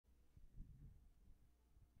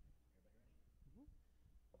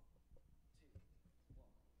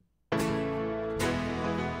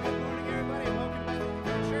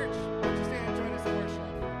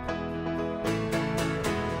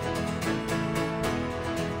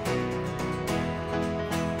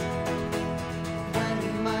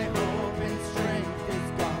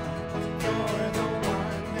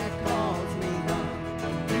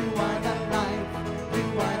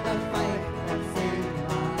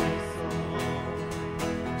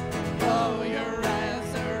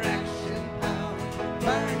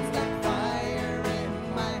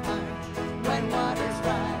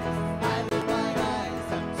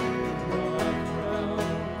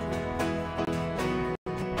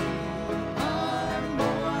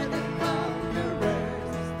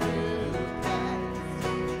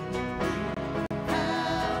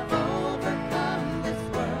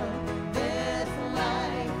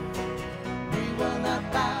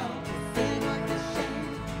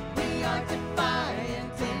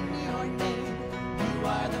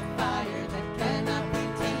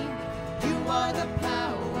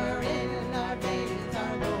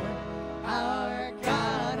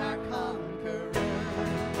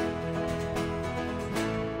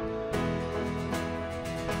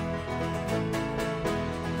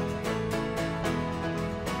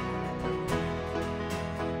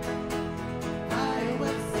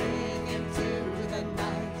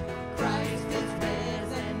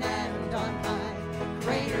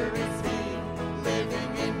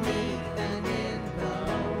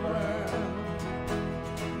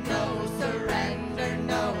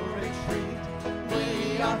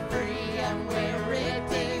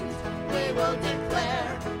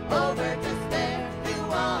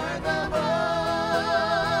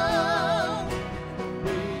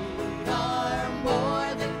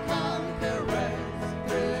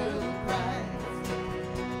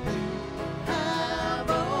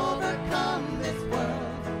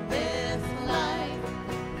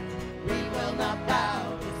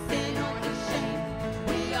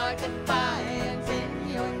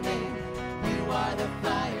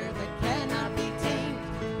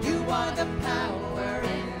the power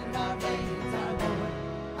in our veins, our Lord,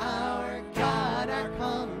 our God, our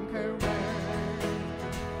conqueror.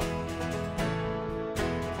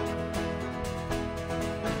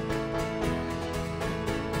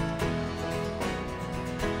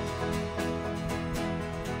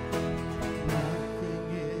 Nothing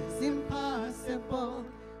is impossible.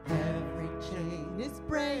 Every chain is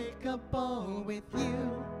breakable with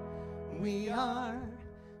you. We are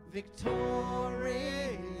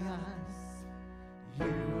victorious. You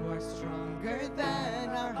are stronger than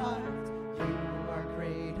our heart. You are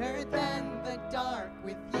greater than the dark.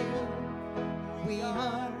 With you, we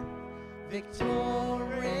are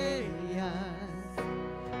victorious.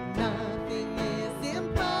 Nothing is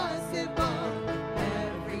impossible.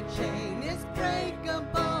 Every chain is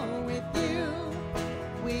breakable with you.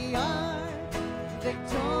 We are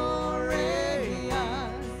victorious.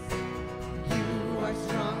 You are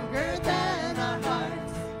stronger than our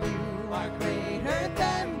hearts. You are greater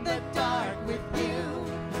than the dark. With you,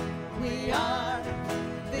 we are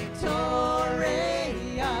victorious.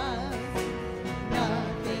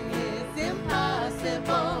 Nothing is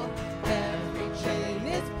impossible. Every chain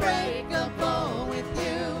is breakable with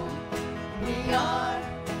you. We are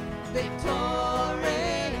victorious.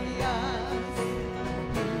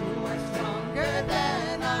 You are stronger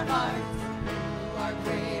than our hearts. You are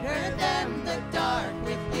greater than the dark.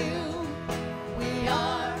 With you, we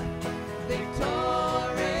are victorious.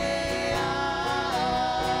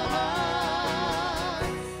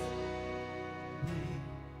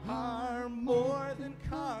 We are more than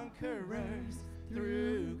conquerors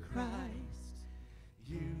through Christ.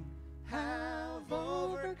 You have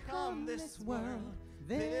overcome this world,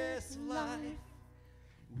 this life.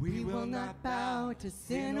 We will not bow to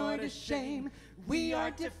sin or to shame. We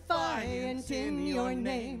are defiant in your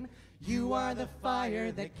name. You are the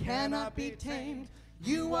fire that cannot be tamed.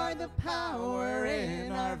 You are the power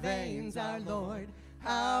in our veins, our Lord,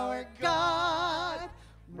 our God.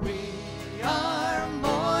 We are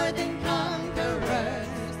more than conquerors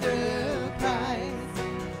through Christ.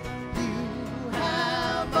 You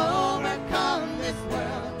have overcome this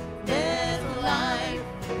world, this life.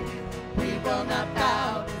 We will not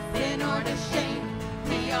bow to sin or to shame.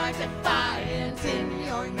 We are defiant in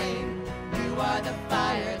your name. You are the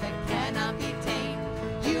fire that cannot be tamed.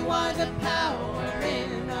 You are the power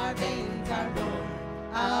in our veins, our Lord,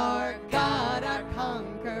 our God, our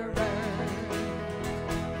conqueror.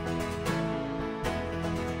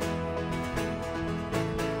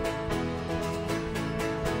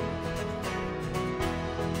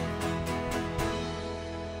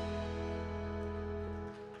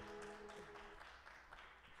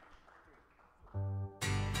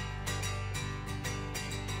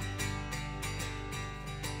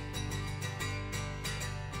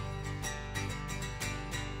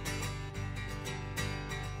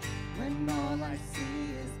 When all I see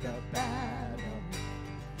is the battle,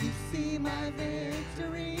 you see my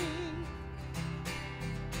victory.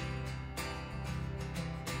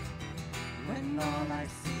 When all I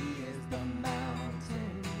see is the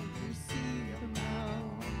mountain, you see the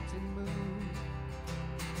mountain move.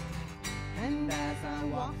 And as I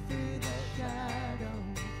walk through the shadow,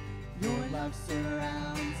 your love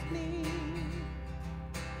surrounds me.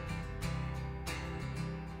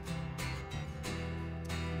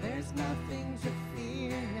 There's nothing to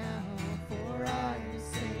fear now, for I am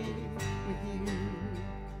safe with you.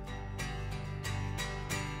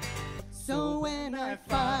 So when I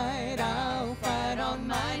fight, I'll fight on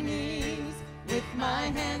my knees, with my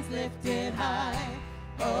hands lifted high.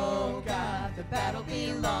 Oh God, the battle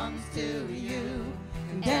belongs to you,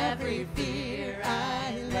 and every fear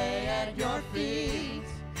I lay at your feet.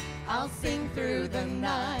 I'll sing through the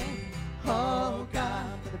night. Oh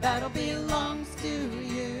God, the battle belongs to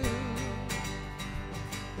you.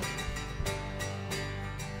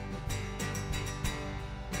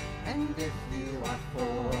 And if you are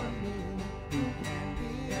for me, who can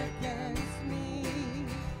be against me?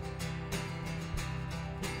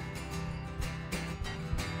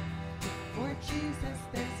 For Jesus,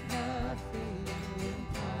 there's nothing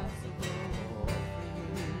impossible for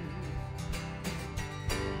you.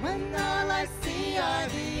 When all I see are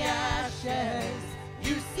the ashes,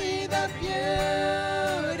 you see the beauty.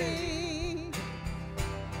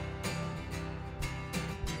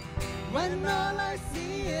 When all I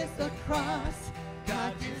see is the cross,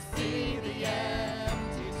 God, you see the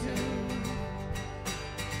empty tomb.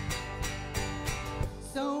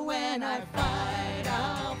 So when I fight,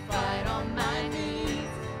 I'll fight on my knees,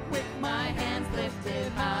 with my hands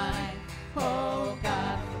lifted high. Oh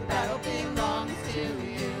God, the battle belongs to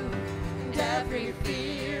you, and every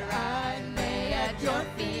fear I lay at your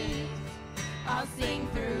feet. I'll sing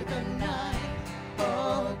through the night.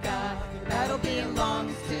 Oh God, the battle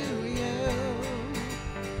belongs to you.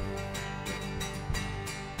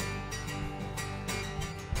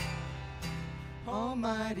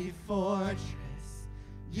 Almighty fortress,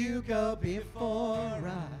 you go before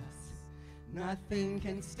us. Nothing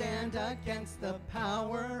can stand against the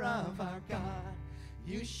power of our God.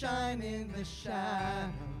 You shine in the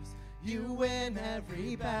shadows, you win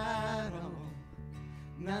every battle.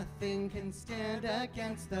 Nothing can stand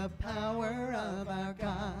against the power of our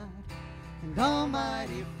God. And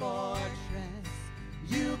almighty fortress,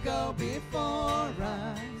 you go before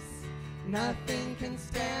us. Nothing can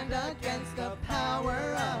stand against the power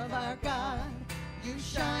of our God. You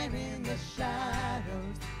shine in the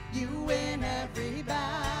shadows, you win every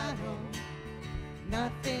battle.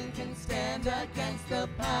 Nothing can stand against the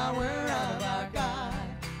power of our God.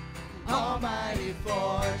 Almighty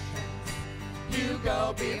fortress, you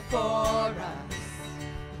go before us.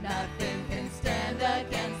 Nothing can stand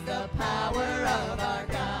against the power of our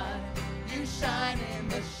God. You shine in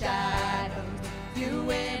the shadows, you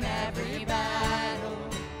win every battle.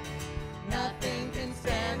 Nothing can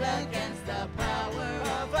stand against the power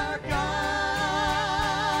of our God.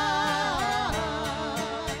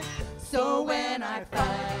 So when I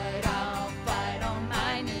fight, I'll fight on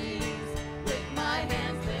my knees with my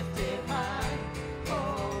hands lifted high.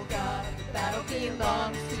 Oh God, the battle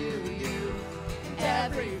belongs to you. And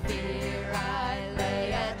every fear I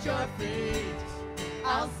lay at your feet.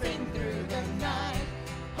 I'll sing through the night.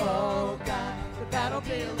 Oh God, the battle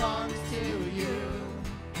belongs to you.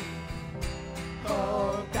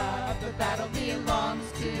 Oh God, the battle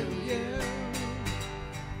belongs to you.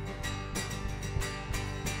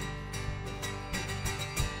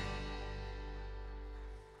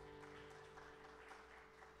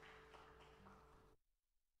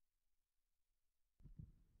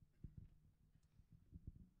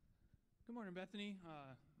 Good morning, Bethany.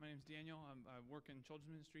 My name's Daniel. I work in children's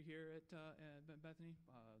ministry here at Bethany,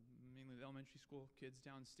 mainly the elementary school kids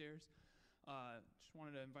downstairs. Just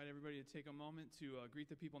wanted to invite everybody to take a moment to greet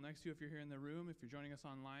the people next to you if you're here in the room. If you're joining us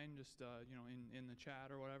online, just in the chat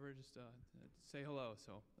or whatever, just say hello.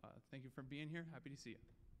 So thank you for being here. Happy to see you.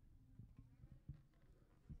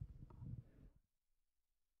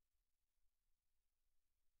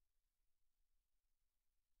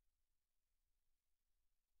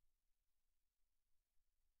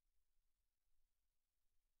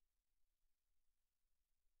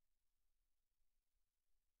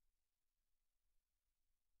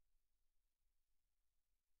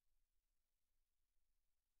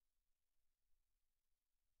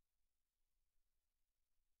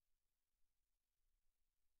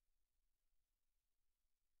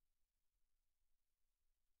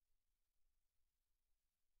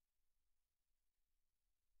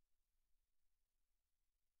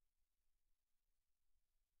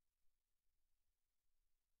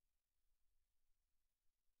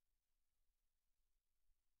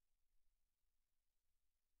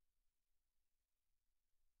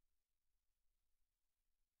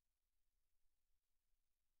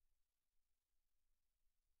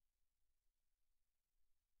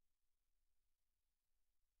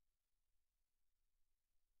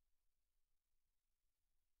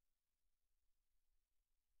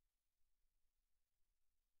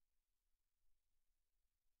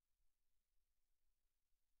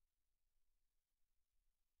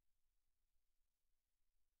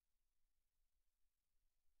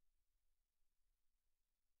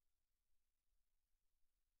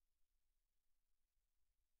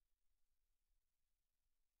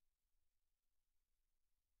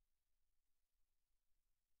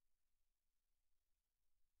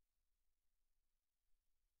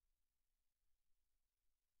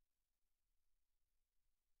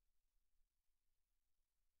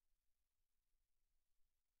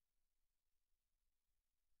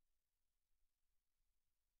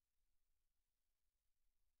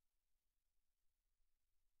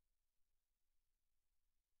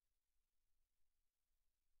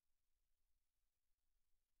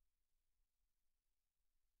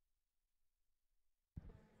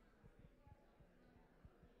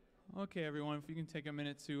 Okay, everyone, if you can take a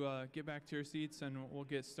minute to get back to your seats and we'll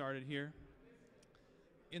get started here.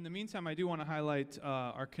 In the meantime, I do want to highlight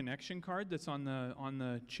our connection card that's on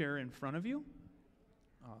the chair in front of you.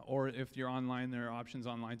 Or if you're online, there are options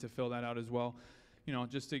online to fill that out as well.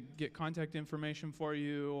 Just to get contact information for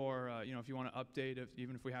you, or if you want to update,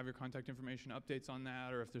 even if we have your contact information, updates on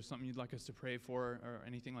that, or if there's something you'd like us to pray for, or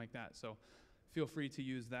anything like that. So feel free to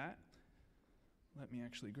use that. Let me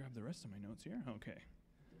actually grab the rest of my notes here. Okay.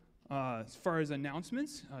 As far as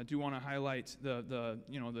announcements, I do want to highlight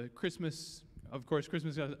the Christmas of course,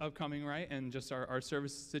 Christmas is upcoming, right? And just our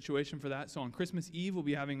service situation for that. So on Christmas Eve, we'll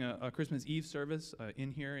be having a Christmas Eve service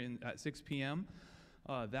in here at 6 p.m.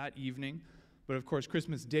 That evening. But of course,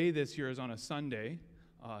 Christmas Day this year is on a Sunday.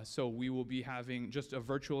 So we will be having just a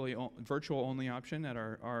virtual only option at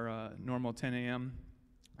our normal 10 a.m.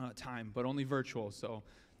 Time, but only virtual. So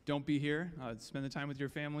don't be here. Spend the time with your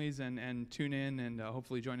families and tune in and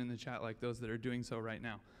hopefully join in the chat like those that are doing so right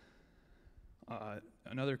now.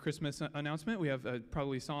 Another Christmas announcement. We have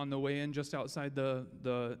probably saw on the way in just outside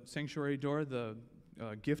the sanctuary door the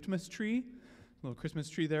giftmas tree, little Christmas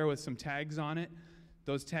tree there with some tags on it.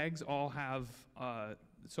 Those tags all have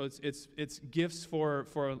so it's gifts for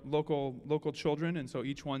local children, and so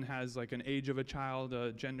each one has like an age of a child,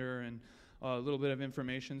 a gender, and a little bit of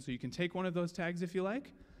information. So you can take one of those tags if you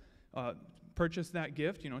like, purchase that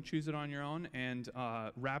gift, choose it on your own, and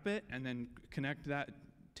wrap it, and then connect that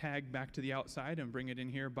tag back to the outside and bring it in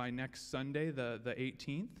here by next Sunday, the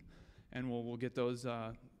 18th, and we'll get those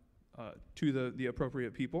to the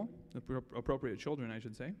appropriate people, the appropriate children, I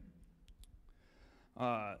should say.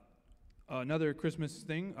 Another Christmas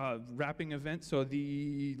thing, wrapping event. So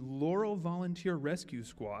the Laurel Volunteer Rescue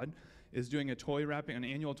Squad is doing an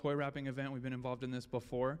annual toy wrapping event. We've been involved in this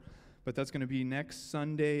before, but that's going to be next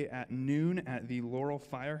Sunday at noon at the Laurel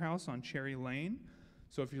Firehouse on Cherry Lane.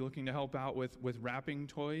 So if you're looking to help out with wrapping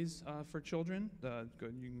toys for children,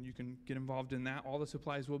 you can get involved in that. All the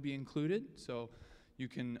supplies will be included, so you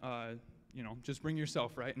can just bring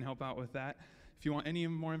yourself, right, and help out with that. If you want any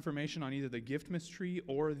more information on either the Giftmas tree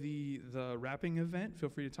or the wrapping event, feel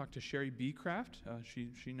free to talk to Sherry Beecraft.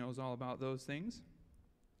 She knows all about those things.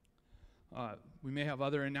 We may have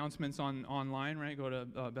other announcements online, right? Go to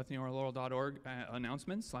bethanyorlaurel.org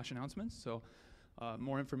announcements. So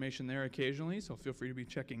more information there occasionally, so feel free to be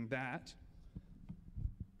checking that.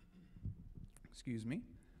 Excuse me.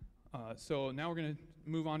 So now we're going to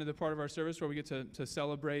move on to the part of our service where we get to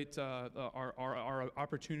celebrate our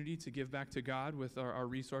opportunity to give back to God with our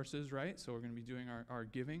resources, right? So we're going to be doing our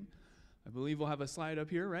giving. I believe we'll have a slide up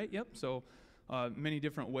here, right? Yep. So many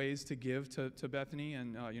different ways to give to Bethany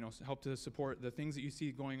and help to support the things that you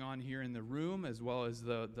see going on here in the room, as well as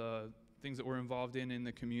the things that we're involved in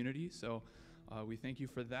the community. So we thank you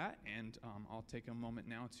for that, and I'll take a moment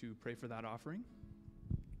now to pray for that offering.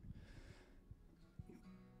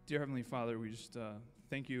 Dear Heavenly Father, we just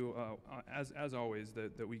thank you, as always,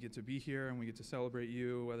 that we get to be here and we get to celebrate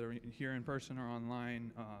you, whether here in person or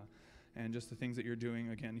online, and just the things that you're doing,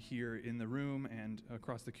 again, here in the room and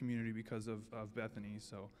across the community because of Bethany.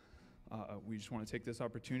 So we just want to take this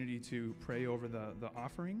opportunity to pray over the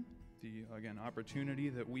offering, the, again, opportunity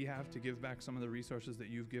that we have to give back some of the resources that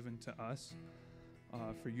you've given to us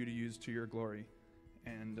for you to use to your glory.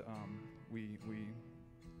 And we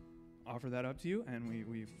offer that up to you, and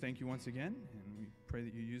we thank you once again, and we pray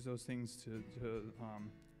that you use those things to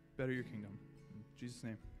better your kingdom. In Jesus'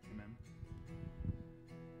 name, amen.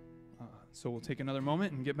 So we'll take another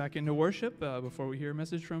moment and get back into worship before we hear a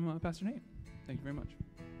message from Pastor Nate. Thank you very much.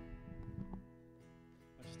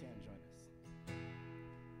 Why don't you stand and join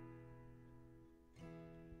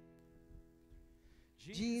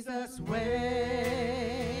us? Jesus,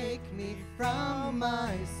 wake me from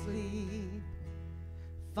my sleep.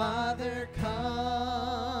 Father,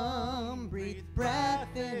 come, breathe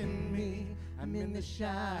breath in me. I'm in the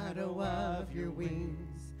shadow of your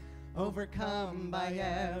wings, overcome by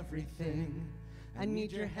everything. I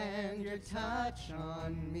need your hand, your touch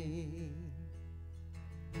on me.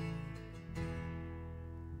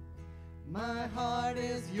 My heart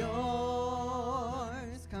is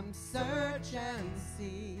yours, come search and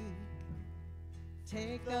seek.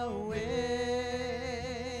 Take the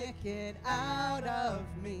wicked out of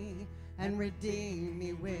me and redeem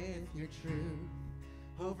me with your truth.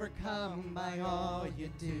 Overcome by all you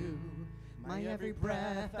do, my every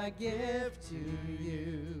breath I give to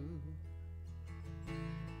you.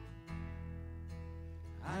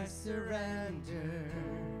 I surrender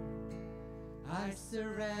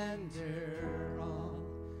all.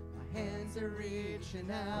 My hands are reaching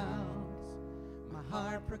out, my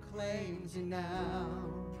heart proclaims you now.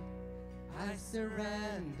 I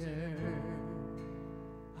surrender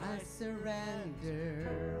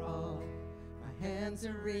all. My hands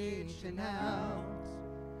are reaching out,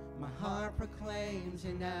 my heart proclaims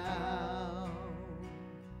you now.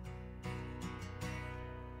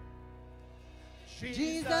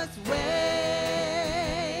 Jesus,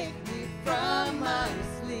 wake me from my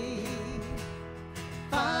sleep.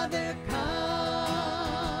 Father,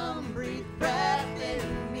 come, breathe breath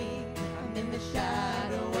in me. I'm in the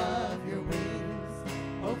shadow of your wings,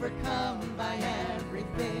 overcome by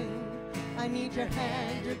everything. I I need your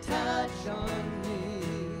hand, your touch on me.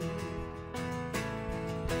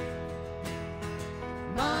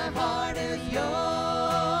 My heart is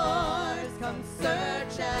yours, come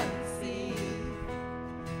search and see.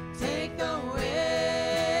 Take the wicked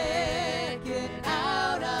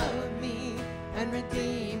out of me and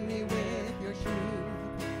redeem me with your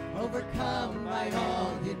truth. Overcome by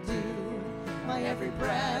all you do, my every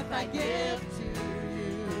breath I give to you.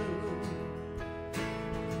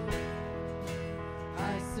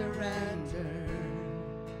 I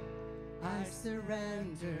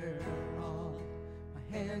surrender all. My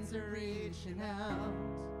hands are reaching out,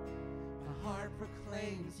 my heart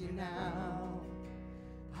proclaims you now.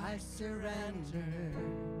 I surrender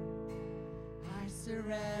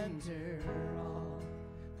all.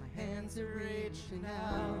 My hands are reaching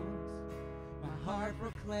out, my heart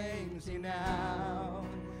proclaims you now.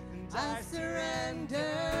 And I surrender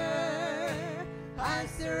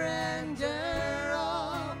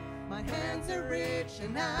all. My hands are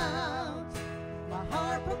reaching out, my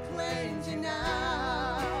heart proclaims you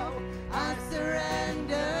now. I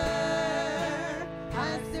surrender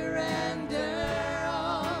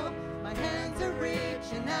all. My hands are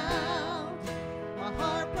reaching out, my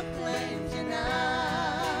heart proclaims you now.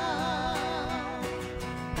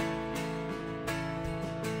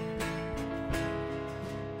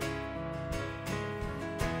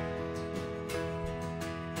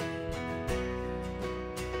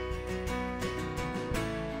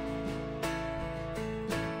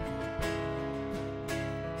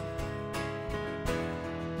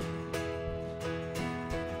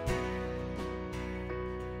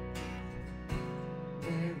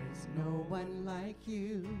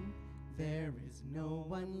 There is no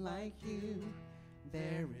one like you.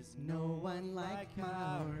 There is no one like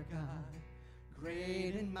our God,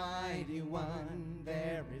 great and mighty one.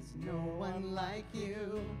 There is no one like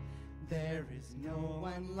you. There is no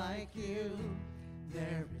one like you.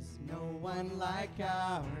 There is no one like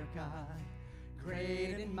our God,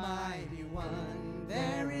 great and mighty one.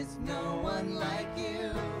 There is no one like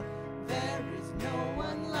you. There is no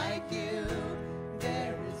one like you.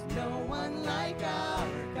 There is no one like our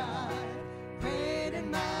God, great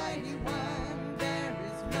and mighty one. There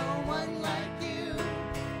is no one like you.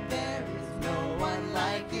 There is no one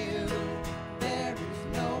like you. There is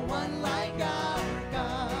no one like our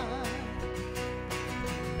God.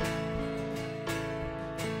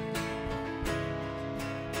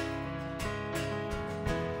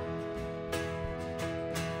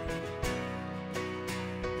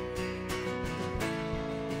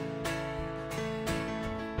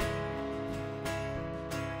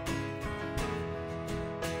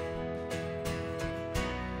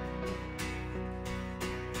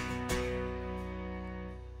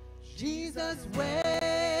 Jesus,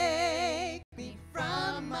 wake me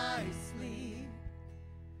from my sleep.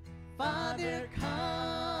 Father,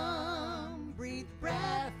 come, breathe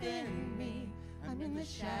breath in me. I'm in the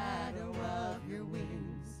shadow of your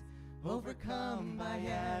wings, overcome by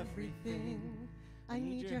everything. I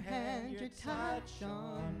need your hand, your touch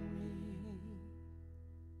on me.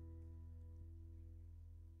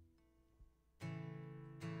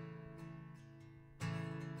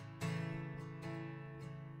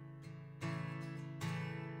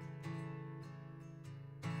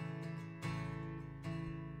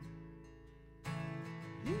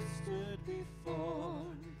 You stood before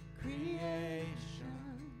creation,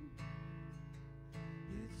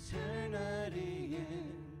 eternity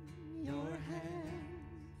in your hand.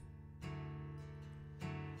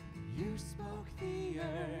 You spoke the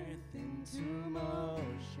earth into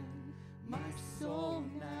motion, my soul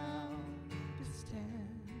now to stand.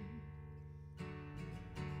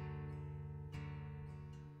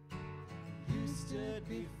 You stood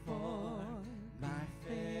before my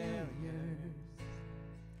failures,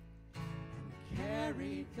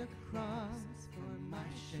 carried the cross for my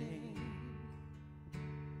shame.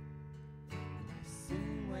 My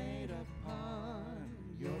sin weighed upon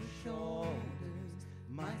your shoulders,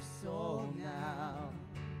 my soul now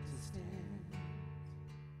to stand.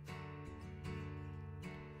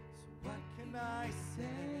 So what can I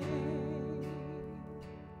say?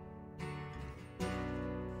 And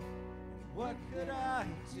what could I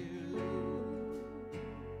do?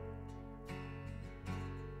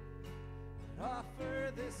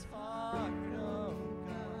 Offer this heart, oh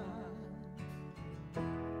God,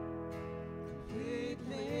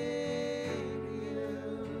 completely to you.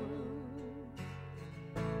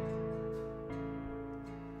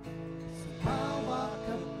 So I'll walk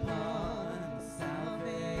upon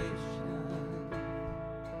salvation,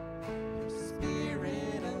 your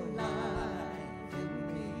spirit alive in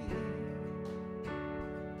me.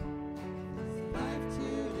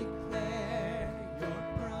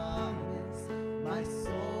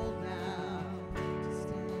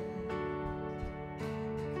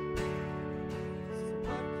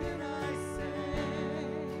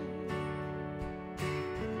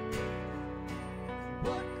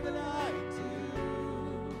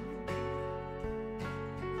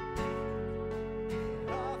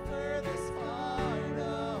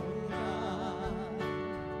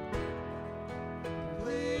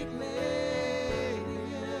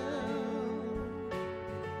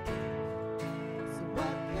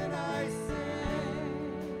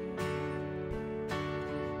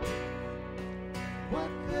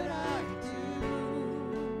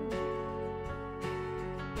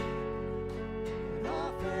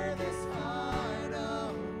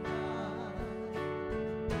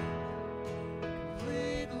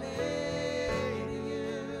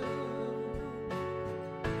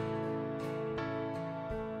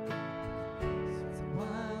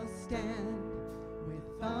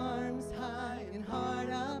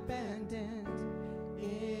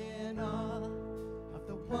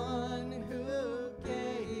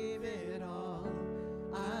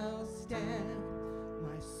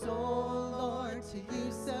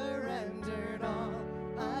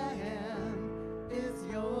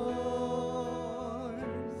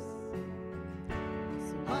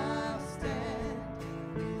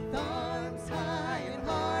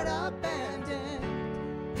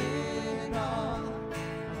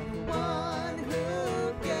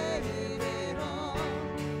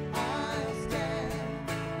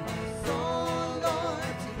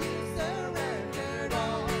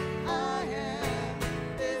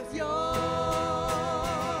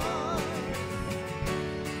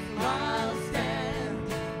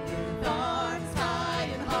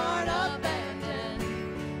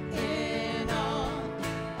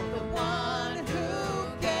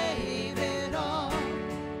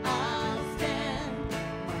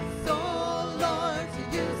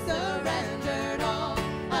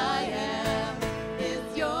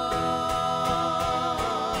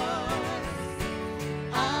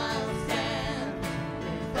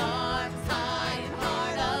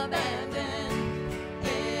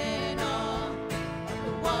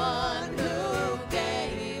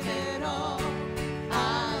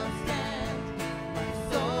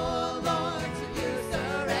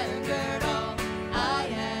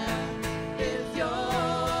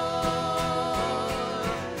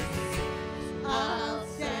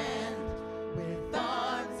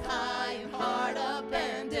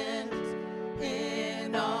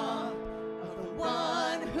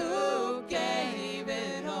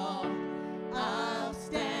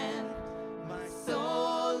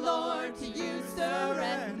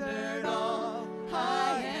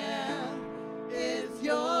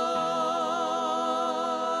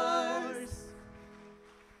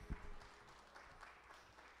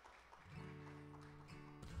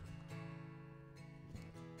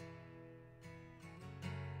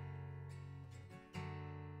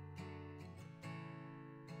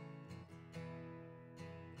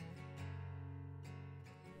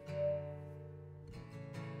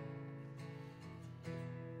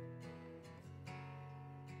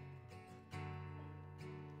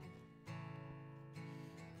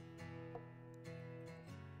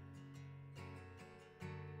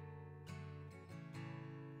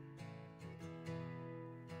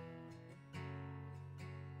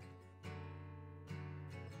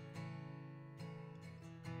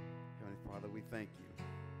 Father, we thank you.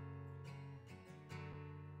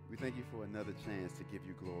 We thank you for another chance to give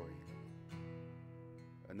you glory,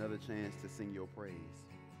 another chance to sing your praise.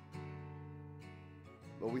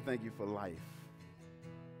 Lord, we thank you for life.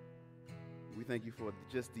 We thank you for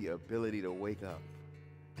just the ability to wake up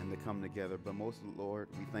and to come together. But most, Lord,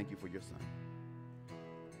 we thank you for your Son.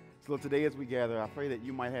 So Lord, today as we gather, I pray that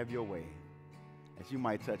you might have your way, that you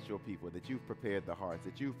might touch your people, that you've prepared the hearts,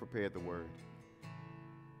 that you've prepared the word,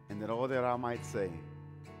 and that all that I might say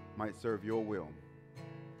might serve your will.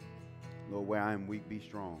 Lord, where I am weak, be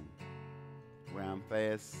strong. Where I'm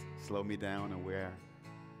fast, slow me down, and where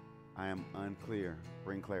I am unclear,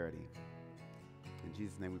 bring clarity. In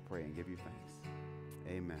Jesus' name we pray and give you thanks.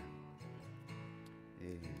 Amen.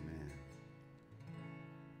 Amen.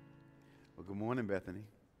 Well, good morning, Bethany.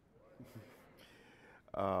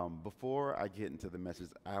 Before I get into the message,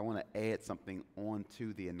 I want to add something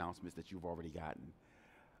onto the announcements that you've already gotten.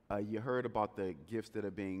 You heard about the gifts that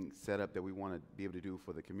are being set up that we want to be able to do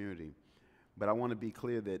for the community. But I want to be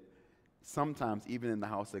clear that sometimes, even in the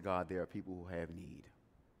house of God, there are people who have need.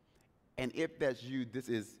 And if that's you,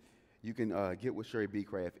 you can get with Sherry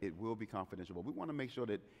Beecraft. It will be confidential. But we want to make sure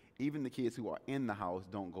that even the kids who are in the house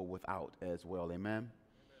don't go without as well. Amen?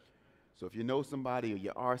 So if you know somebody or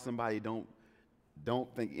you are somebody, don't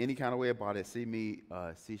think any kind of way about it. See me,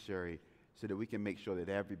 see Sherry, so that we can make sure that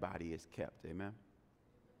everybody is kept. Amen?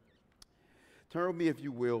 Turn with me, if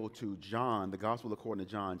you will, to John, the Gospel according to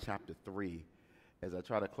John, chapter 3, as I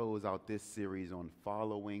try to close out this series on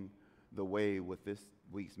following the way, with this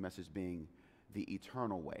week's message being the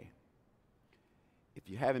eternal way. If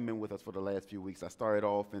you haven't been with us for the last few weeks, I started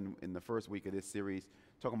off in the first week of this series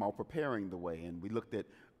talking about preparing the way, and we looked at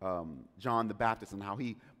John the Baptist and how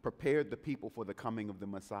he prepared the people for the coming of the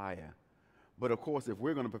Messiah. But of course, if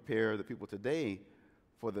we're going to prepare the people today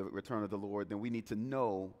for the return of the Lord, then we need to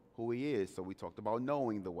know who he is. So we talked about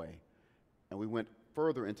knowing the way. And we went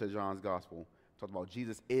further into John's gospel, talked about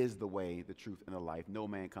Jesus is the way, the truth, and the life. No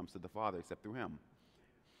man comes to the Father except through him.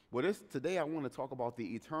 Well, today I want to talk about the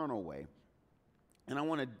eternal way. And I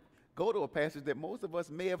want to go to a passage that most of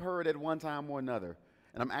us may have heard at one time or another.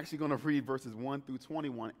 And I'm actually going to read verses 1 through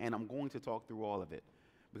 21, and I'm going to talk through all of it,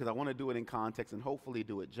 because I want to do it in context and hopefully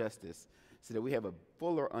do it justice, so that we have a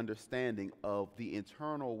fuller understanding of the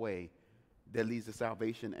eternal way that leads to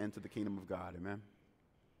salvation and to the kingdom of God. Amen?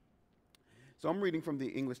 So I'm reading from the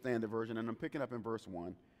English Standard Version, and I'm picking up in verse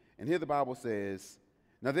 1. And here the Bible says,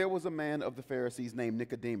 "Now there was a man of the Pharisees named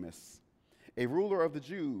Nicodemus, a ruler of the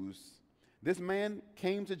Jews. This man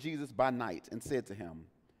came to Jesus by night and said to him,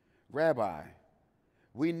 'Rabbi,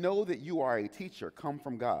 we know that you are a teacher come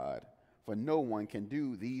from God, for no one can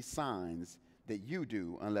do these signs that you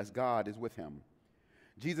do unless God is with him.'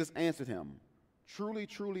 Jesus answered him, 'Truly,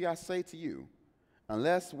 truly, I say to you,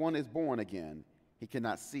 unless one is born again, he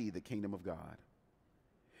cannot see the kingdom of God.'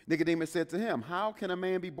 Nicodemus said to him, 'How can a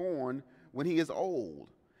man be born when he is old?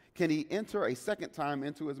 Can he enter a second time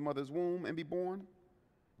into his mother's womb and be born?'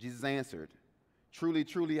 Jesus answered, 'Truly,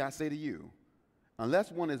 truly, I say to you,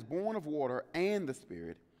 unless one is born of water and the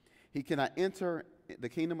Spirit, he cannot enter the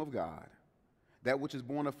kingdom of God. That which is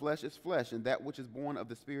born of flesh is flesh, and that which is born of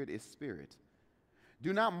the Spirit is spirit.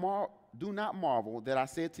 Do not marvel that I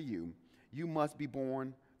said to you, you must be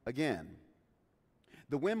born again.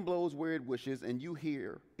 The wind blows where it wishes, and you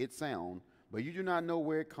hear its sound, but you do not know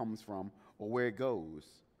where it comes from or where it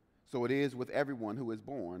goes. So it is with everyone who is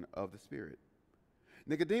born of the Spirit.'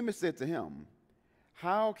 Nicodemus said to him,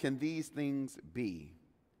 'How can these things be?'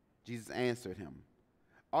 Jesus answered him,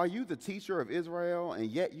 'Are you the teacher of Israel, and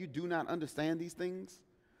yet you do not understand these things?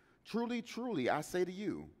 Truly, truly, I say to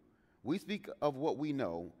you, we speak of what we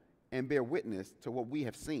know and bear witness to what we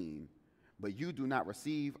have seen, but you do not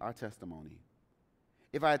receive our testimony.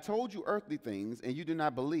 If I had told you earthly things and you do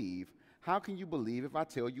not believe, how can you believe if I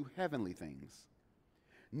tell you heavenly things?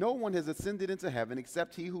 No one has ascended into heaven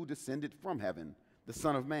except he who descended from heaven, the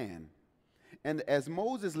Son of Man. And as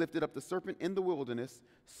Moses lifted up the serpent in the wilderness,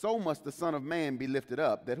 so must the Son of Man be lifted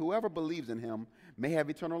up, that whoever believes in him may have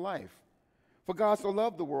eternal life. For God so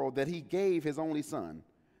loved the world that he gave his only Son,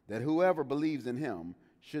 that whoever believes in him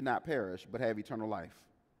should not perish, but have eternal life.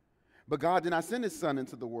 But God did not send his Son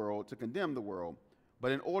into the world to condemn the world,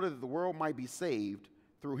 but in order that the world might be saved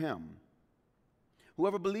through him.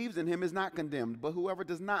 Whoever believes in him is not condemned, but whoever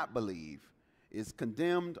does not believe is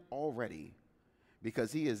condemned already,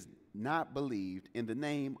 because he has not believed in the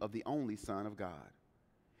name of the only Son of God.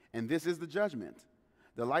 And this is the judgment.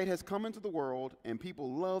 The light has come into the world, and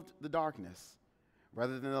people loved the darkness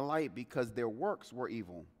rather than the light, because their works were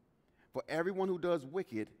evil. For everyone who does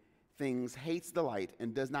wicked things hates the light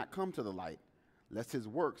and does not come to the light, lest his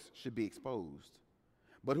works should be exposed.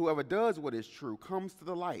 But whoever does what is true comes to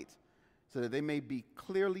the light, so that they may be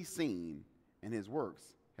clearly seen, and his works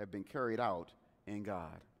have been carried out in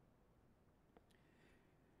God.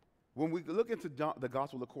 When we look into the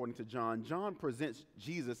gospel according to John, John presents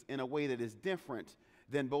Jesus in a way that is different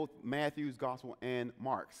than both Matthew's gospel and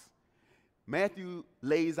Mark's. Matthew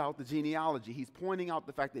lays out the genealogy. He's pointing out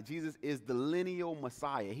the fact that Jesus is the lineal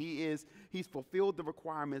Messiah. He's fulfilled the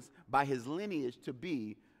requirements by his lineage to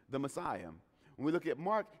be the Messiah. When we look at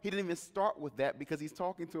Mark, he didn't even start with that because he's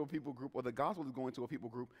talking to a people group, or the gospel is going to a people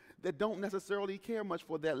group that don't necessarily care much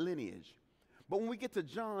for that lineage. But when we get to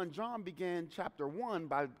John, John began chapter 1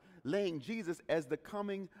 by laying Jesus as the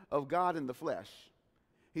coming of God in the flesh.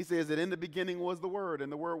 He says that in the beginning was the Word, and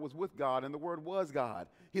the Word was with God, and the Word was God.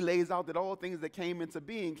 He lays out that all things that came into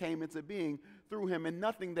being through him, and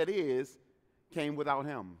nothing that is came without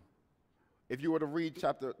him. If you were to read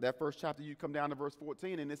that first chapter, you come down to verse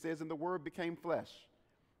 14, and it says, and the Word became flesh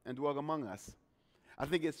and dwelt among us. I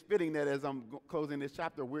think it's fitting that as I'm closing this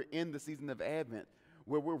chapter, we're in the season of Advent,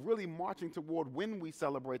 where we're really marching toward when we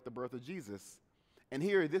celebrate the birth of Jesus. And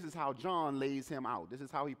here, this is how John lays him out. This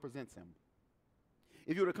is how he presents him.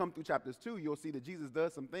 If you were to come through chapters 2, you'll see that Jesus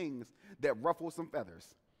does some things that ruffle some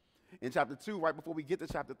feathers. In chapter 2, right before we get to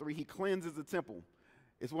chapter 3, he cleanses the temple.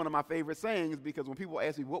 It's one of my favorite sayings because when people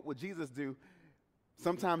ask me, what would Jesus do?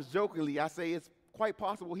 Sometimes jokingly, I say it's quite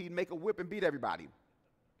possible he'd make a whip and beat everybody.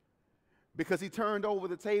 Because he turned over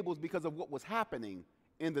the tables because of what was happening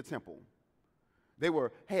in the temple. They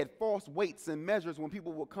had false weights and measures when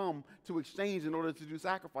people would come to exchange in order to do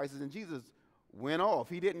sacrifices, and Jesus went off.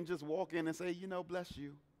 He didn't just walk in and say, bless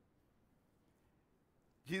you.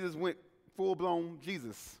 Jesus went full-blown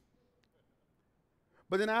Jesus.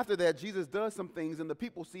 But then after that, Jesus does some things, and the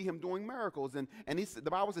people see him doing miracles. And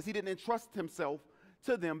the Bible says he didn't entrust himself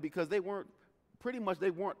to them because they weren't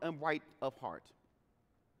right of heart.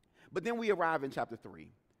 But then we arrive in chapter 3,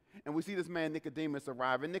 and we see this man Nicodemus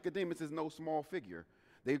arrive. And Nicodemus is no small figure.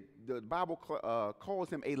 The Bible calls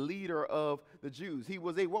him a leader of the Jews. He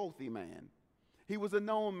was a wealthy man. He was a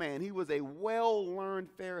known man. He was a well-learned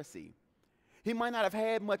Pharisee. He might not have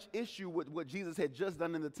had much issue with what Jesus had just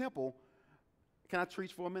done in the temple. Can I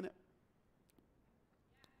preach for a minute?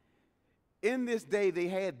 In this day, they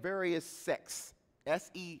had various sects,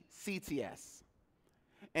 S-E-C-T-S.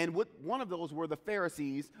 And one of those were the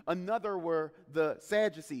Pharisees. Another were the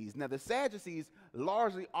Sadducees. Now, the Sadducees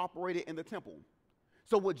largely operated in the temple.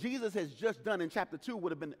 So what Jesus has just done in chapter 2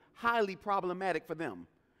 would have been highly problematic for them.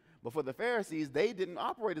 But for the Pharisees, they didn't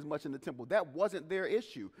operate as much in the temple. That wasn't their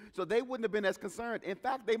issue. So they wouldn't have been as concerned. In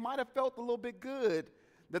fact, they might have felt a little bit good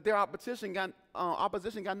that their opposition got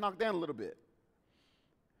knocked down a little bit.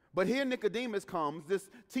 But here Nicodemus comes, this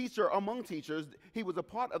teacher among teachers. He was a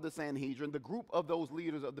part of the Sanhedrin, the group of those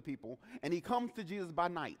leaders of the people, and he comes to Jesus by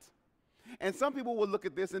night. And some people will look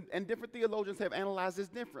at this, and different theologians have analyzed this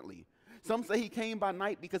differently. Some say he came by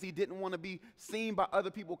night because he didn't want to be seen by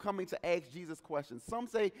other people coming to ask Jesus questions. Some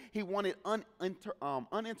say he wanted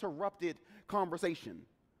uninterrupted conversation.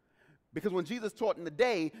 Because when Jesus taught in the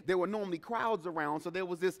day, there were normally crowds around, so there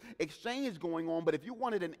was this exchange going on. But if you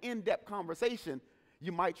wanted an in-depth conversation,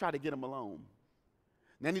 you might try to get him alone.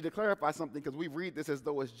 Now, I need to clarify something because we read this as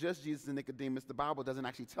though it's just Jesus and Nicodemus. The Bible doesn't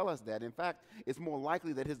actually tell us that. In fact, it's more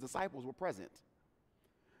likely that his disciples were present.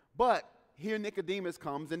 But here Nicodemus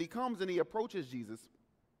comes, and he approaches Jesus.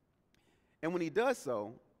 And when he does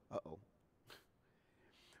so,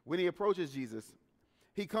 when he approaches Jesus,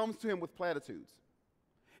 he comes to him with platitudes.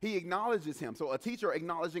 He acknowledges him. So a teacher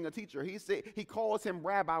acknowledging a teacher. He calls him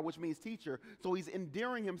rabbi, which means teacher. So he's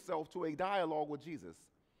endearing himself to a dialogue with Jesus.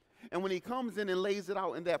 And when he comes in and lays it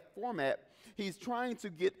out in that format, he's trying to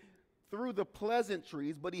get through the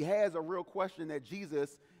pleasantries, but he has a real question that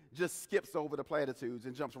Jesus just skips over the platitudes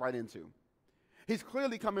and jumps right into. He's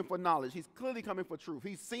clearly coming for knowledge. He's clearly coming for truth.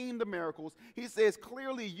 He's seen the miracles. He says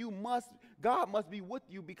clearly God must be with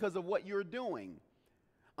you because of what you're doing.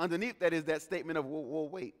 Underneath that is that statement of, well,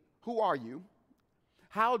 wait, who are you?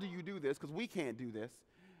 How do you do this? Because we can't do this.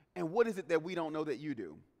 And what is it that we don't know that you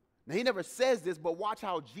do? Now, he never says this, but watch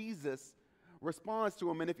how Jesus responds to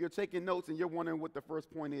him. And if you're taking notes and you're wondering what the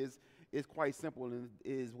first point is quite simple, and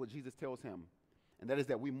is what Jesus tells him. And that is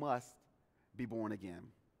that we must be born again.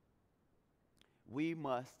 We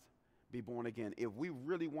must be born again. If we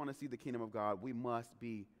really want to see the kingdom of God, we must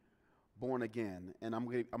be born again. And I'm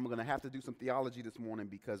going to have to do some theology this morning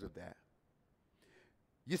because of that.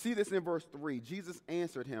 You see this in verse 3. Jesus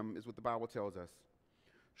answered him, is what the Bible tells us.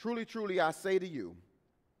 Truly, truly, I say to you,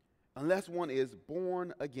 unless one is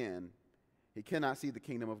born again, he cannot see the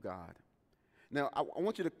kingdom of God. Now, I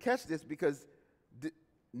want you to catch this because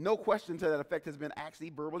no question to that effect has been actually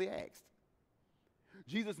verbally asked.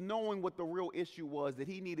 Jesus, knowing what the real issue was, that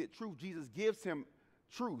he needed truth, Jesus gives him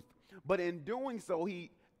truth. But in doing so, he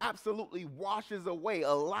absolutely washes away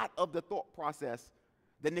a lot of the thought process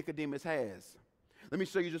that Nicodemus has. Let me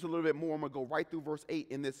show you just a little bit more. I'm going to go right through verse 8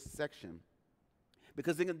 in this section.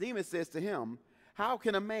 Because Nicodemus says to him, how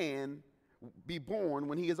can a man be born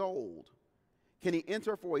when he is old? Can he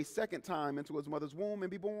enter for a second time into his mother's womb and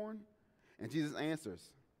be born? And Jesus answers,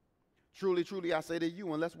 truly, truly, I say to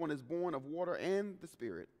you, unless one is born of water and the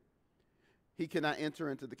Spirit, he cannot enter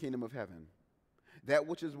into the kingdom of heaven. That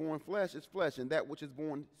which is born flesh is flesh, and that which is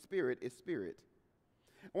born spirit is spirit.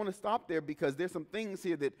 I want to stop there because there's some things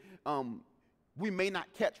here that we may not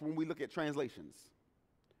catch when we look at translations.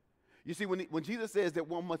 You see, when Jesus says that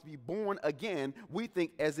one must be born again, we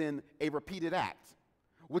think as in a repeated act,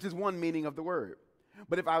 which is one meaning of the word.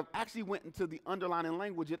 But if I actually went into the underlying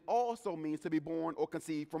language, it also means to be born or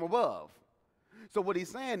conceived from above. So what he's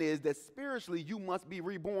saying is that spiritually you must be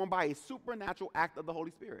reborn by a supernatural act of the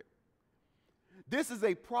Holy Spirit. This is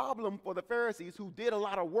a problem for the Pharisees who did a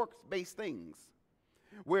lot of works-based things,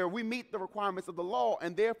 where we meet the requirements of the law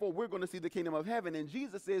and therefore we're going to see the kingdom of heaven. And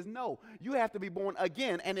Jesus says, no, you have to be born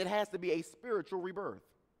again, and it has to be a spiritual rebirth.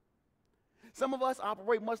 Some of us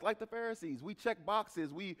operate much like the Pharisees. We check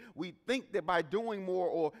boxes. We think that by doing more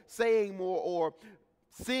or saying more or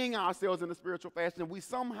seeing ourselves in a spiritual fashion, we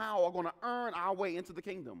somehow are going to earn our way into the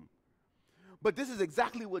kingdom. But this is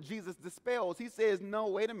exactly what Jesus dispels. He says, no,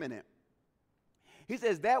 wait a minute. He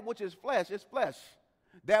says that which is flesh is flesh.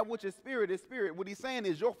 That which is spirit is spirit. What he's saying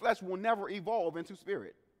is your flesh will never evolve into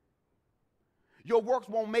spirit. Your works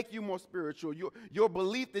won't make you more spiritual. Your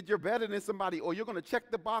belief that you're better than somebody, or you're going to check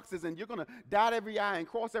the boxes and you're going to dot every I and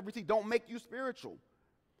cross every T, don't make you spiritual.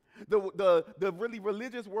 The really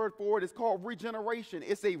religious word for it is called regeneration.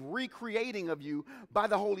 It's a recreating of you by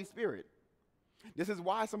the Holy Spirit. This is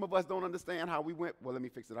why some of us don't understand how we went. Well, let me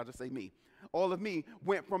fix it. I'll just say me. All of me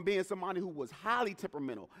went from being somebody who was highly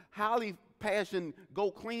temperamental, highly passionate, go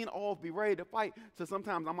clean off, be ready to fight, to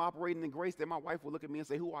sometimes I'm operating in grace that my wife will look at me and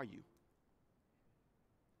say, who are you?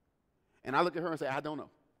 And I look at her and say, I don't know.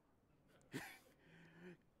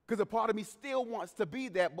 Because a part of me still wants to be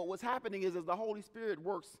that, but what's happening is the Holy Spirit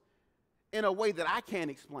works in a way that I can't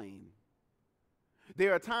explain.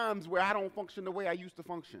 There are times where I don't function the way I used to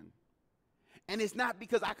function. And it's not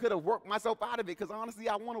because I could have worked myself out of it, because honestly,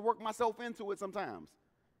 I want to work myself into it sometimes.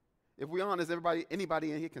 If we're honest,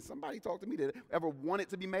 anybody in here, can somebody talk to me that ever wanted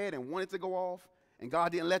to be mad and wanted to go off and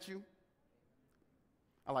God didn't let you?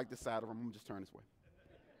 I like this side of the room. I'm going to just turn this way.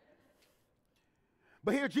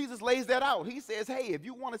 But here Jesus lays that out. He says, hey, if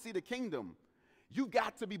you want to see the kingdom, you've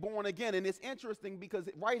got to be born again. And it's interesting because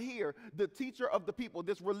right here, the teacher of the people,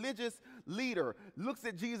 this religious leader, looks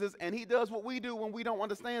at Jesus and he does what we do when we don't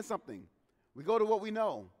understand something. We go to what we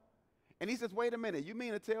know. And he says, wait a minute, you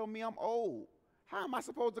mean to tell me I'm old? How am I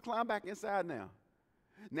supposed to climb back inside now?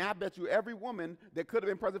 Now, I bet you every woman that could have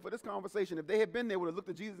been present for this conversation, if they had been there, would have looked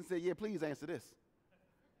at Jesus and said, yeah, please answer this.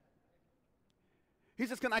 He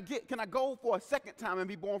says, can I go for a second time and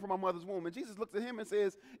be born from my mother's womb? And Jesus looks at him and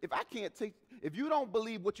says, if you don't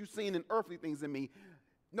believe what you've seen in earthly things in me,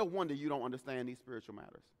 no wonder you don't understand these spiritual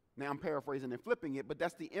matters. Now, I'm paraphrasing and flipping it, but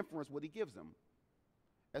that's the inference what he gives him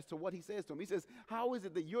as to what he says to him. He says, how is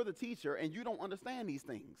it that you're the teacher and you don't understand these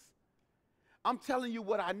things? I'm telling you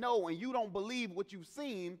what I know, and you don't believe what you've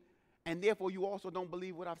seen, and therefore you also don't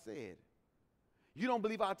believe what I've said. You don't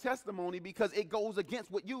believe our testimony because it goes against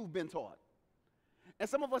what you've been taught. And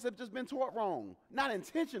some of us have just been taught wrong, not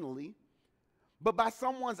intentionally, but by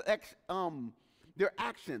someone's their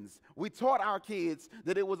actions. We taught our kids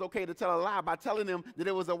that it was okay to tell a lie by telling them that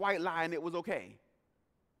it was a white lie and it was okay.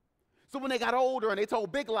 So when they got older and they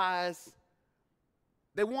told big lies,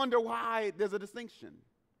 they wonder why there's a distinction.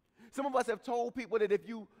 Some of us have told people that if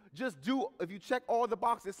you check all the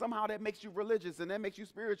boxes, somehow that makes you religious and that makes you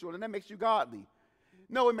spiritual and that makes you godly.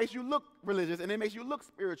 No, it makes you look religious and it makes you look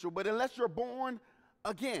spiritual, but unless you're born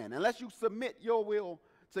again, unless you submit your will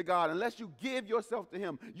to God, unless you give yourself to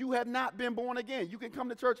him, you have not been born again. You can come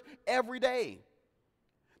to church every day.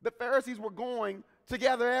 The Pharisees were going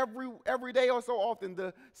together every day or so often.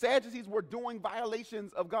 The Sadducees were doing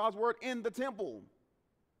violations of God's word in the temple.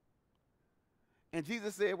 And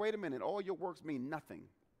Jesus said, wait a minute, all your works mean nothing.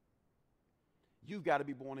 You've got to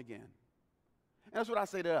be born again. And that's what I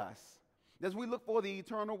say to us. As we look for the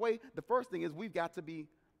eternal way, the first thing is we've got to be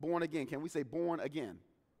born again. Can we say born again?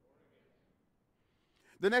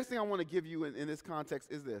 The next thing I want to give you in this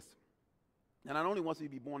context is this. And I not only want you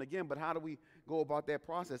to be born again, but how do we go about that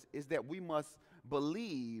process? Is that we must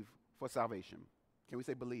believe for salvation. Can we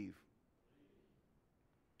say believe?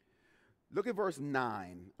 Look at verse 9.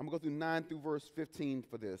 I'm going to go through 9 through verse 15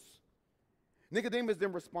 for this. Nicodemus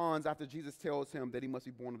then responds after Jesus tells him that he must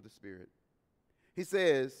be born of the Spirit. He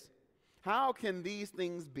says, how can these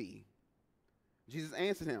things be? Jesus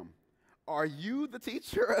answered him, are you the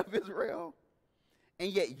teacher of Israel,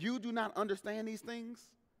 and yet you do not understand these things?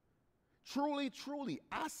 Truly, truly,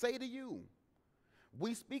 I say to you,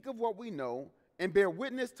 we speak of what we know and bear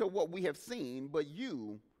witness to what we have seen, but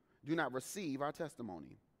you do not receive our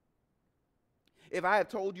testimony. If I have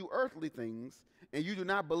told you earthly things and you do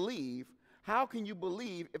not believe, how can you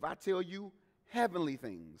believe if I tell you heavenly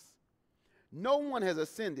things? No one has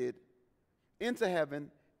ascended into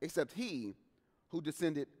heaven except he who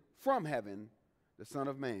descended from heaven, the Son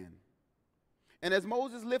of Man. And as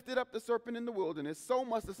Moses lifted up the serpent in the wilderness, so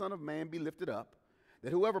must the Son of Man be lifted up,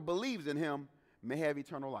 that whoever believes in him may have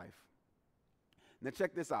eternal life. Now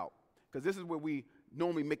check this out, because this is where we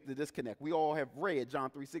normally make the disconnect. We all have read John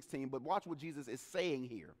 3:16, but watch what Jesus is saying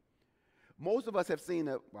here. Most of us have seen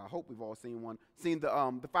well, I hope we've all seen one, seen the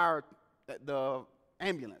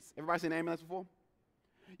ambulance. Everybody seen an ambulance before?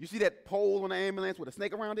 You see that pole on the ambulance with a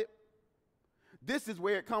snake around it? This is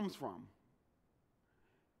where it comes from.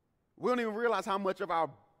 We don't even realize how much of our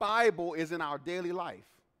Bible is in our daily life.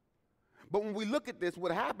 But when we look at this,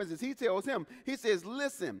 what happens is he tells him, he says,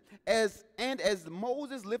 listen, as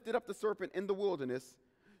Moses lifted up the serpent in the wilderness,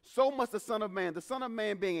 so must the Son of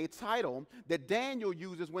Man being a title that Daniel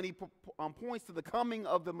uses when he points to the coming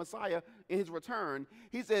of the Messiah in his return.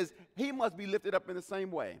 He says he must be lifted up in the same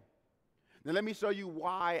way. Now let me show you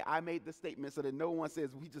why I made the statement so that no one says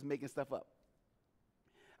we're just making stuff up.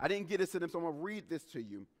 I didn't get this to them, so I'm going to read this to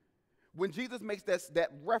you. When Jesus makes that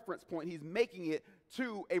reference point, he's making it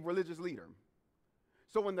to a religious leader.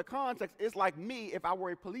 So in the context, it's like me if I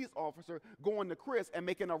were a police officer going to Chris and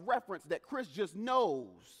making a reference that Chris just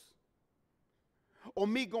knows. Or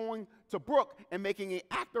me going to Brooke and making an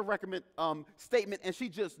actor statement and she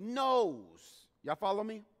just knows. Y'all follow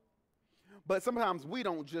me? But sometimes we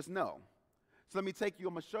don't just know. So let me I'm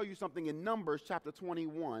going to show you something in Numbers chapter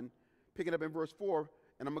 21, pick it up in verse 4,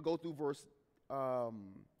 and I'm going to go through verse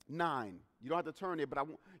 9. You don't have to turn there, but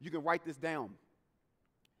you can write this down.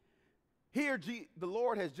 Here, the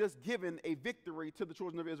Lord has just given a victory to the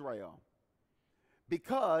children of Israel.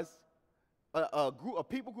 Because a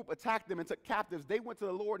people group attacked them and took captives, they went to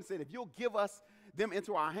the Lord and said, if you'll give us them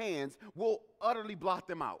into our hands, we'll utterly blot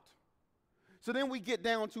them out. So then we get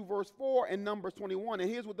down to verse 4 in Numbers 21, and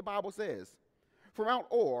here's what the Bible says. From Mount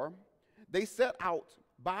Or, they set out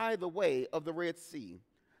by the way of the Red Sea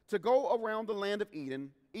to go around the land of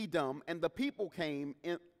Edom, and the people came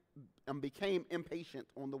in and became impatient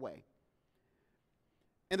on the way.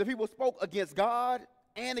 And the people spoke against God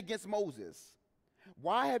and against Moses.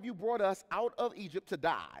 Why have you brought us out of Egypt to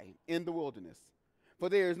die in the wilderness? For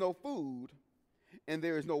there is no food and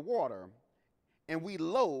there is no water, and we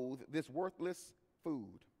loathe this worthless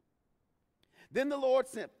food. Then the Lord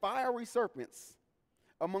sent fiery serpents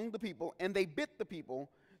among the people, and they bit the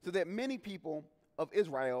people, so that many people of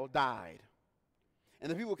Israel died.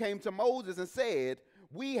 And the people came to Moses and said,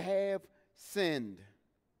 we have sinned,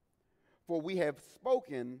 for we have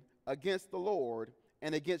spoken against the Lord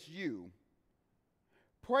and against you.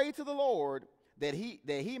 Pray to the Lord that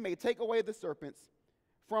he may take away the serpents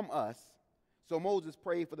from us. So Moses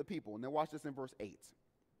prayed for the people. Now watch this in verse 8.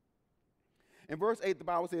 In verse 8, the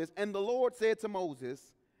Bible says, and the Lord said to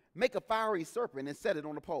Moses, make a fiery serpent and set it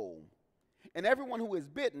on a pole. And everyone who is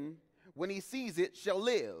bitten, when he sees it, shall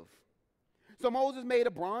live. So Moses made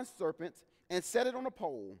a bronze serpent and set it on a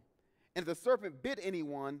pole. And if the serpent bit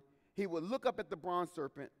anyone, he would look up at the bronze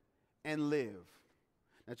serpent and live.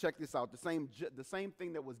 Now check this out. The same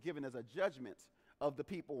thing that was given as a judgment of the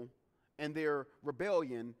people and their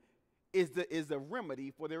rebellion is the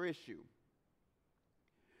remedy for their issue.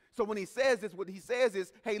 So when he says this, what he says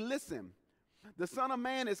is, hey, listen, the Son of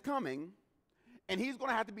Man is coming, and he's going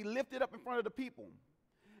to have to be lifted up in front of the people.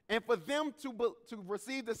 And for them to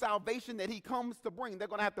receive the salvation that he comes to bring, they're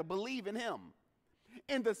going to have to believe in him.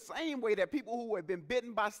 In the same way that people who had been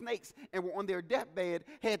bitten by snakes and were on their deathbed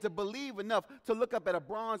had to believe enough to look up at a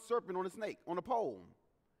bronze serpent on a pole.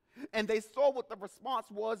 And they saw what the response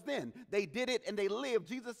was then. They did it and they lived.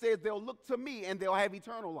 Jesus says they'll look to me and they'll have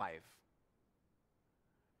eternal life.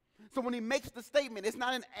 So when he makes the statement, it's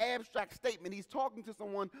not an abstract statement. He's talking to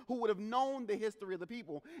someone who would have known the history of the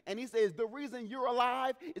people. And he says, the reason you're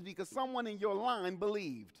alive is because someone in your line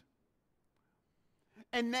believed.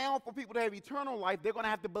 And now for people to have eternal life, they're going to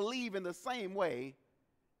have to believe in the same way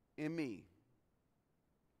in me.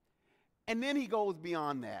 And then he goes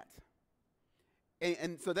beyond that.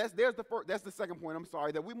 And so that's the second point, I'm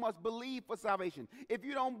sorry, that we must believe for salvation. If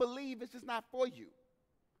you don't believe, it's just not for you.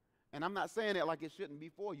 And I'm not saying that like it shouldn't be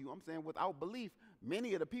for you. I'm saying without belief,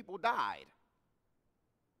 many of the people died.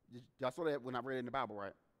 Y'all saw that when I read it in the Bible,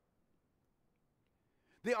 right?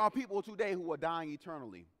 There are people today who are dying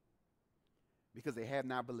eternally because they have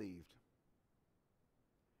not believed.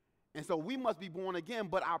 And so we must be born again,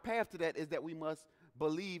 but our path to that is that we must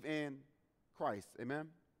believe in Christ. Amen?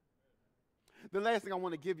 The last thing I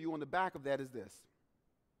want to give you on the back of that is this.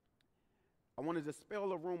 I want to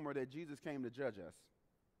dispel a rumor that Jesus came to judge us.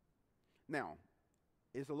 Now,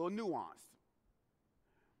 it's a little nuanced.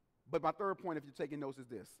 But my third point, if you're taking notes, is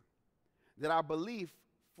this. That our belief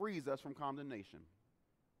frees us from condemnation.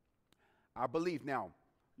 Our belief. Now,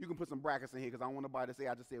 you can put some brackets in here because I don't want nobody to say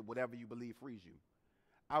I just said whatever you believe frees you.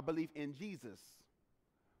 Our belief in Jesus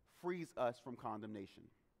frees us from condemnation.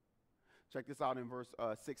 Check this out in verse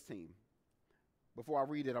 16. Before I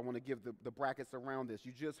read it, I want to give the brackets around this.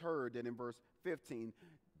 You just heard that in verse 15,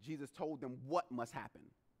 Jesus told them what must happen.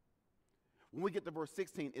 When we get to verse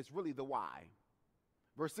 16, it's really the why.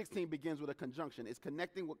 Verse 16 begins with a conjunction. It's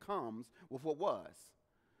connecting what comes with what was.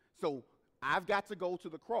 So I've got to go to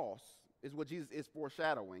the cross, is what Jesus is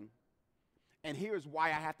foreshadowing. And here's why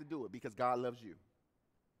I have to do it, because God loves you.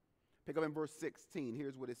 Pick up in verse 16.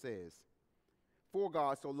 Here's what it says. For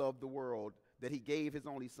God so loved the world that he gave his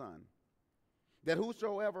only son, that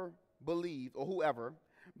whosoever believes, or whoever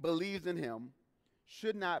believes in him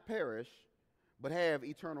should not perish, but have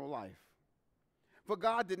eternal life. For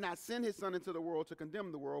God did not send his son into the world to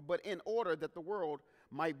condemn the world, but in order that the world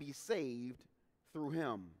might be saved through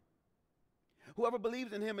him. Whoever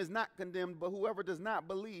believes in him is not condemned, but whoever does not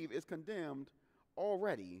believe is condemned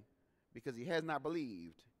already, because he has not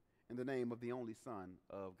believed in the name of the only Son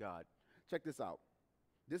of God. Check this out.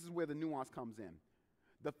 This is where the nuance comes in.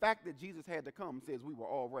 The fact that Jesus had to come says we were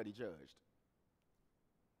already judged.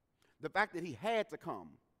 The fact that he had to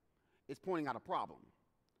come is pointing out a problem.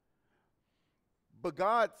 But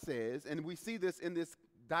God says, and we see this in this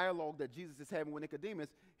dialogue that Jesus is having with Nicodemus,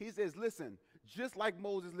 he says, listen, just like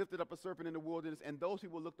Moses lifted up a serpent in the wilderness and those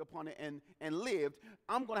people looked upon it and lived,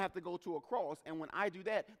 I'm going to have to go to a cross. And when I do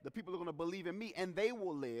that, the people are going to believe in me and they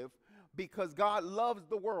will live, because God loves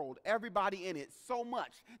the world, everybody in it, so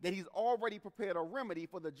much that he's already prepared a remedy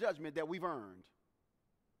for the judgment that we've earned.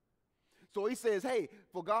 So he says, hey,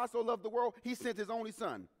 for God so loved the world, he sent his only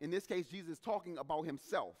son. In this case, Jesus is talking about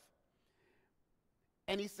himself.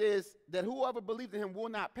 And he says that whoever believes in him will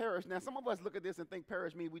not perish. Now, some of us look at this and think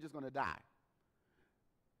perish means we're just going to die.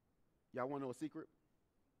 Y'all want to know a secret?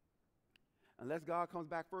 Unless God comes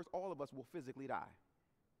back first, all of us will physically die.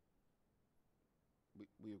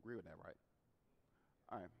 We agree with that, right?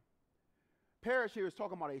 All right. Perish here is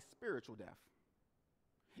talking about a spiritual death.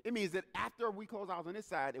 It means that after we close out on this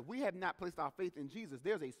side, if we have not placed our faith in Jesus,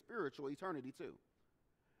 there's a spiritual eternity too.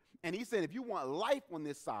 And he said if you want life on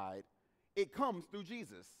this side, it comes through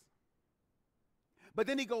Jesus. But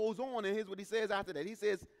then he goes on, and here's what he says after that. He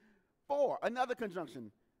says, for, another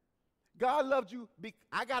conjunction, God loved you.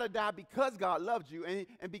 I got to die because God loved you.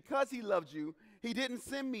 And because he loved you, he didn't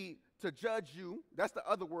send me to judge you. That's the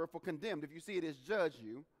other word for condemned. If you see it as judge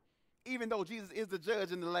you, even though Jesus is the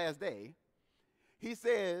judge in the last day, he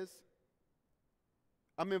says,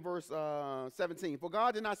 I'm in verse 17, for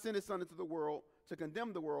God did not send his son into the world to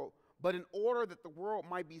condemn the world, but in order that the world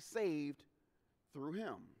might be saved through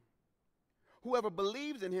him. Whoever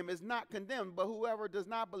believes in him is not condemned, but whoever does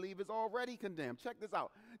not believe is already condemned. Check this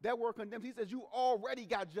out. That word condemned, he says you already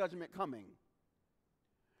got judgment coming.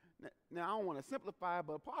 Now, I don't want to simplify,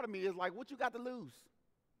 but part of me is like, what you got to lose?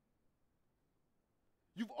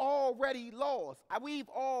 You've already lost. We've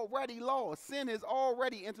already lost. Sin has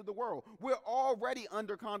already entered the world. We're already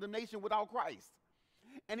under condemnation without Christ.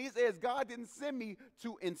 And he says, God didn't send me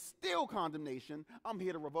to instill condemnation. I'm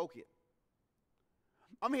here to revoke it.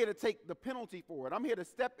 I'm here to take the penalty for it. I'm here to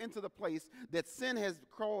step into the place that sin has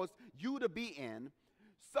caused you to be in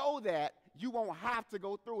so that you won't have to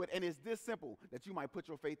go through it. And it's this simple, that you might put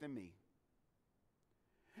your faith in me.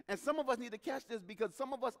 And some of us need to catch this, because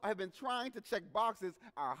some of us have been trying to check boxes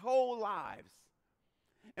our whole lives.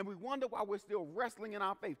 And we wonder why we're still wrestling in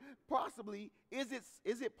our faith. Possibly, is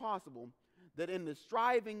it possible that in the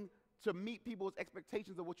striving to meet people's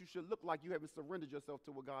expectations of what you should look like, you haven't surrendered yourself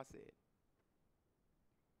to what God said?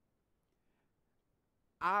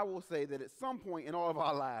 I will say that at some point in all of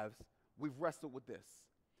our lives, we've wrestled with this.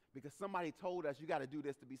 Because somebody told us, you got to do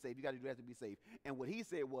this to be saved, you got to do that to be saved. And what he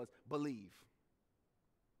said was, believe.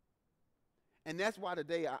 And that's why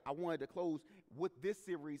today I wanted to close with this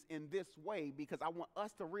series in this way, because I want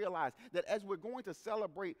us to realize that as we're going to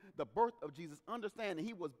celebrate the birth of Jesus, understand that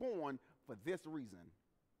he was born for this reason.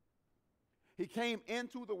 He came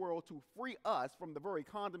into the world to free us from the very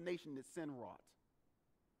condemnation that sin wrought.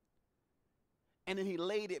 And then he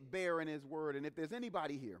laid it bare in his word. And if there's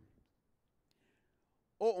anybody here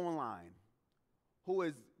or online who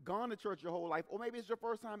has gone to church your whole life, or maybe it's your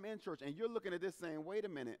first time in church, and you're looking at this saying, wait a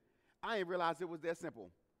minute, I didn't realize it was that simple.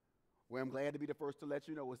 Well, I'm glad to be the first to let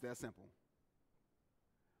you know it's that simple.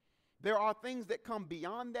 There are things that come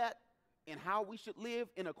beyond that in how we should live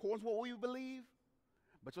in accordance with what we believe,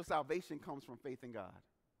 but your salvation comes from faith in God.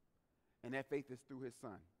 And that faith is through his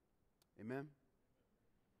Son. Amen?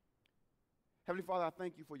 Heavenly Father, I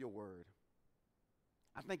thank you for your word.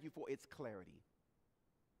 I thank you for its clarity.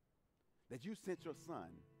 That you sent your Son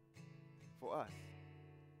for us.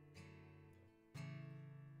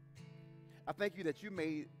 I thank you that you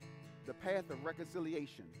made the path of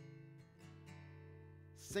reconciliation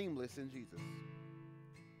seamless in Jesus.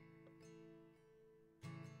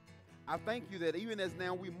 I thank you that even as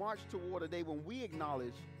now we march toward a day when we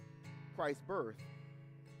acknowledge Christ's birth,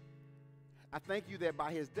 I thank you that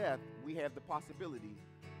by his death we have the possibility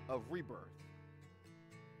of rebirth.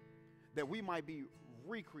 That we might be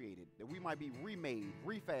recreated, that we might be remade,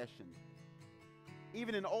 refashioned,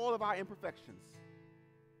 even in all of our imperfections,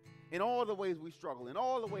 in all the ways we struggle, in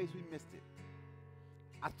all the ways we missed it.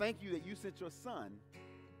 I thank you that you sent your Son,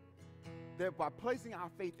 that by placing our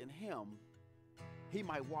faith in him, he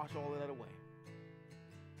might wash all of that away.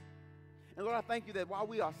 And Lord, I thank you that while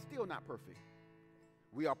we are still not perfect,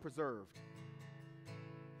 we are preserved.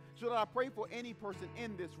 So Lord, I pray for any person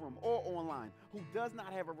in this room or online who does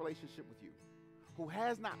not have a relationship with you, who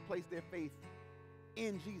has not placed their faith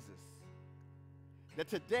in Jesus, that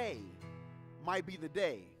today might be the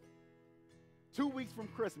day, 2 weeks from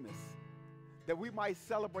Christmas, that we might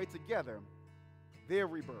celebrate together their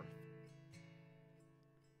rebirth.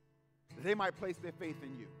 That they might place their faith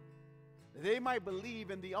in you. That they might believe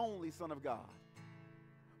in the only Son of God,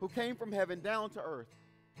 who came from heaven down to earth,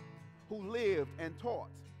 who lived and taught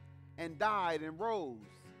and died and rose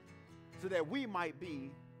so that we might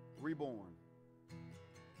be reborn.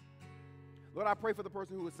 Lord, I pray for the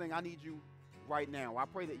person who is saying, I need you right now. I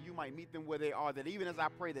pray that you might meet them where they are, that even as I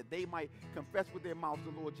pray that they might confess with their mouths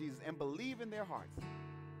the Lord Jesus and believe in their hearts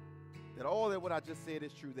that all that what I just said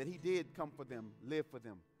is true, that he did come for them, live for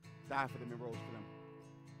them, die for them, and rose for them,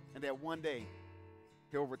 and that one day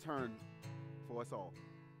he'll return for us all.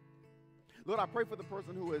 Lord, I pray for the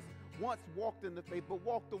person who has once walked in the faith but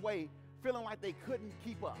walked away feeling like they couldn't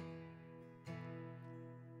keep up.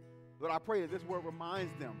 Lord, I pray that this word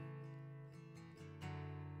reminds them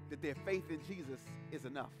that their faith in Jesus is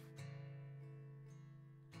enough.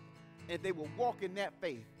 And they will walk in that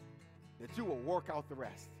faith, that you will work out the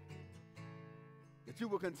rest. That you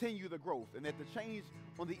will continue the growth, and that the change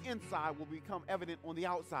on the inside will become evident on the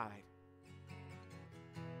outside.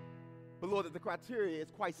 But Lord, that the criteria is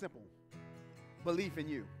quite simple. Belief in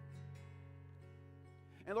you.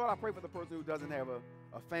 And Lord, I pray for the person who doesn't have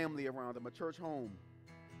a family around them, a church home,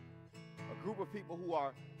 a group of people who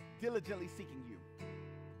are diligently seeking you,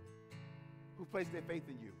 who place their faith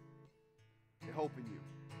in you, their hope in you.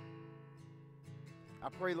 I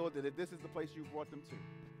pray, Lord, that if this is the place you brought them to,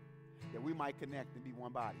 that we might connect and be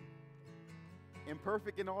one body,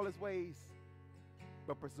 imperfect in all its ways,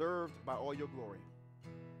 but preserved by all your glory,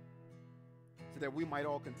 so that we might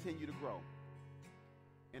all continue to grow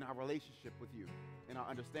in our relationship with you, in our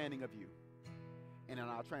understanding of you, and in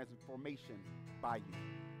our transformation by you.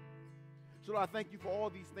 So Lord, I thank you for all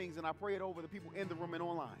these things, and I pray it over the people in the room and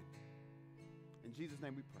online. In Jesus'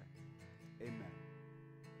 name we pray. Amen.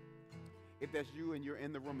 If that's you and you're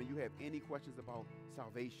in the room and you have any questions about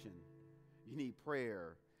salvation, you need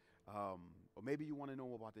prayer, or maybe you want to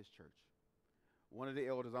know about this church, one of the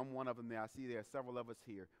elders, I'm one of them there, I see there are several of us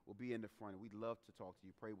here, will be in the front, and we'd love to talk to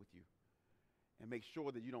you, pray with you, and make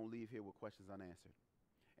sure that you don't leave here with questions unanswered.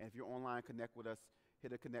 And if you're online, connect with us,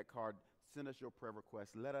 hit a connect card, send us your prayer requests,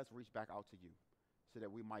 let us reach back out to you so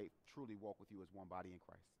that we might truly walk with you as one body in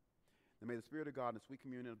Christ. And may the Spirit of God and the sweet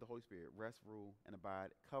communion of the Holy Spirit rest, rule, and abide,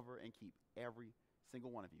 cover, and keep every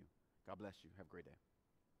single one of you. God bless you. Have a great day.